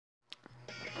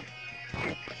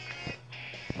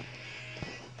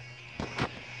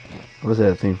What's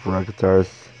that thing for rock guitars?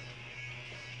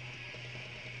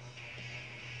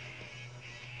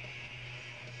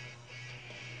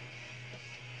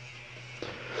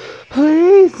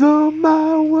 Please don't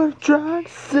mind what I'm trying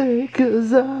to say,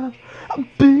 'cause I'm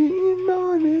being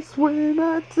honest when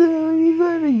I tell you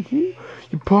that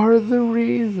you're part of the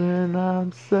reason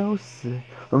I'm so sick.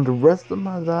 And the rest of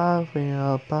my life ain't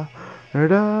about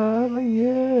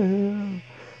you.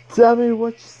 Tell me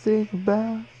what you think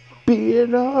about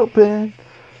being open,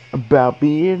 about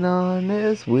being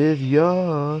honest with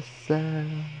yourself.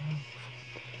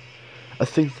 I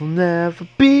think we'll never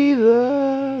be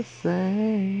the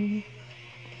same.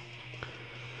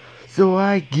 So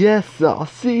I guess I'll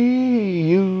see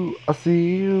you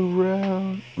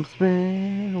around. I'm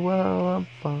spinning while I'm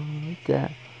falling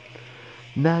down.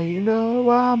 Now you know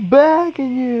I'm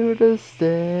begging you to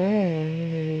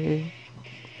stay.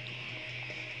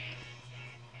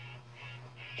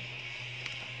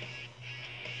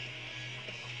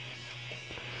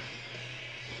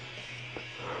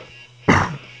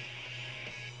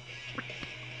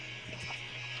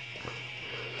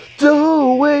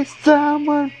 Don't waste time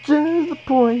on just the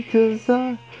point, 'cause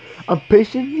I'm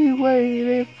patiently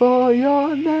waiting for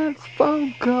your next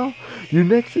phone call, your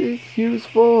next excuse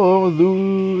for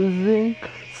losing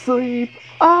sleep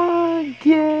again.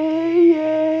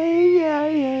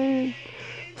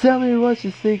 Tell me what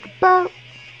you think about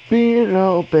being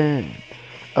open,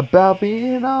 about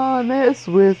being honest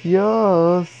with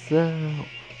yourself.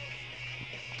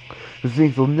 'Cause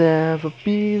things will never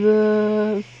be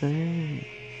the same.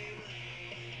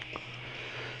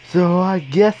 So I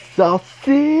guess I'll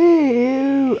see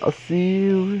you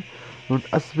when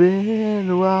I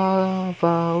spin while I'm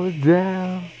falling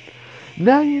down.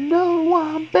 Now you know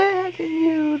I'm begging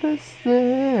you to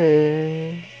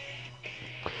stay.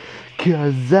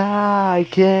 'Cause I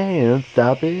can't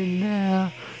stop it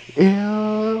now. It's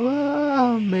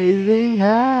amazing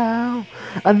how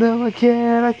I know I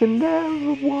can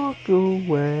never walk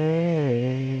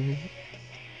away.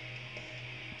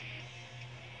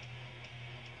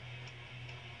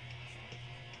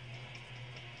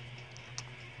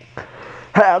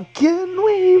 How can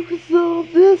we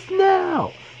resolve this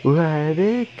now? Let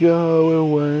it go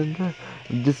and wonder.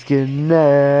 This can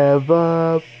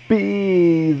never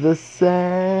be the same.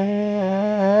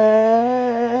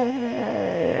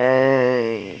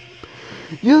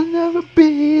 You'll never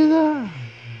be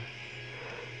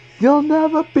you'll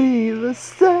never be the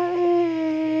same.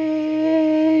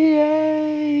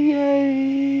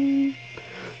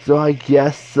 So I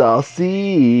guess I'll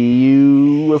see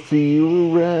you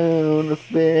around the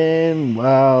spin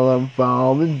while I'm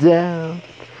falling down.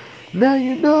 Now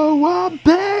you know I'm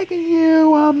begging,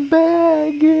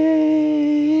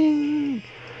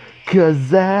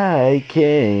 'cause I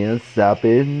can't stop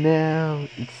it now.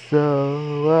 It's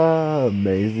so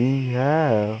amazing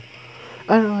how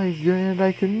I know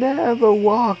I can never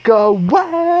walk away.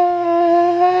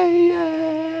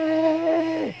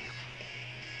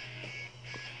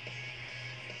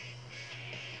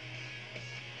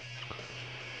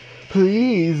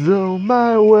 Please don't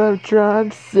mind what I'm trying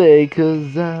to say,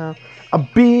 'cause I'm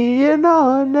being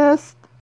honest.